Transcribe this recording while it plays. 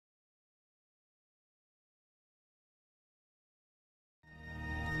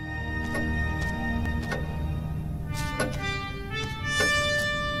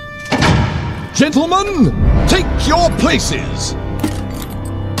Gentlemen, take your places.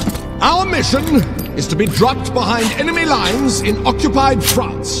 Our mission is to be dropped behind enemy lines in occupied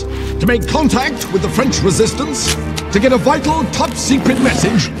France, to make contact with the French resistance, to get a vital top-secret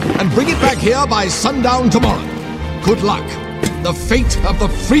message, and bring it back here by sundown tomorrow. Good luck. The fate of the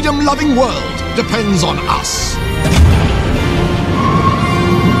freedom-loving world depends on us.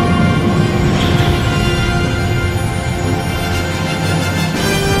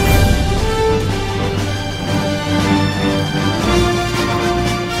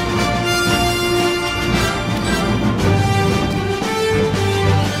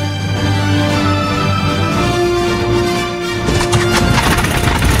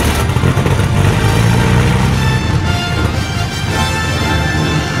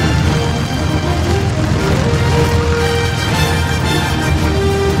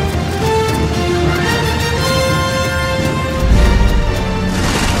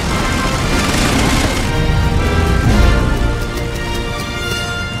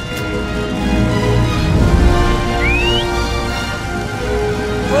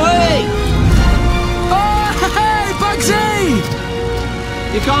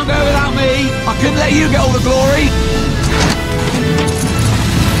 You can't go without me. I couldn't let you get all the glory.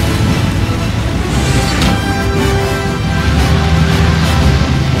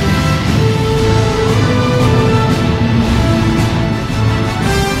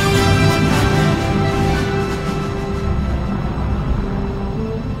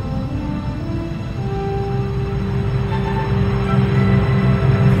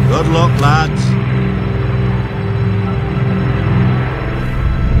 Good luck, lads.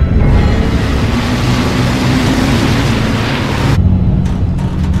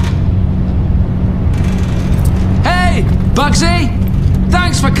 Bugsy,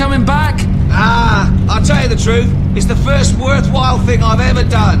 thanks for coming back. I'll tell you the truth. It's the first worthwhile thing I've ever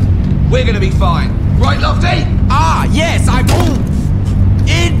done. We're gonna be fine. Right, Lofty? Yes, I'm...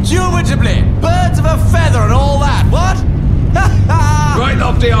 Indubitably! Birds of a feather and all that, what? Right,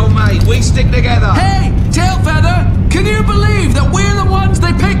 Lofty, old mate. We stick together. Hey, Tailfeather, can you believe that we're the ones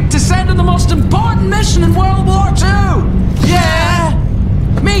they picked to send on the most important mission in World War II? Yeah!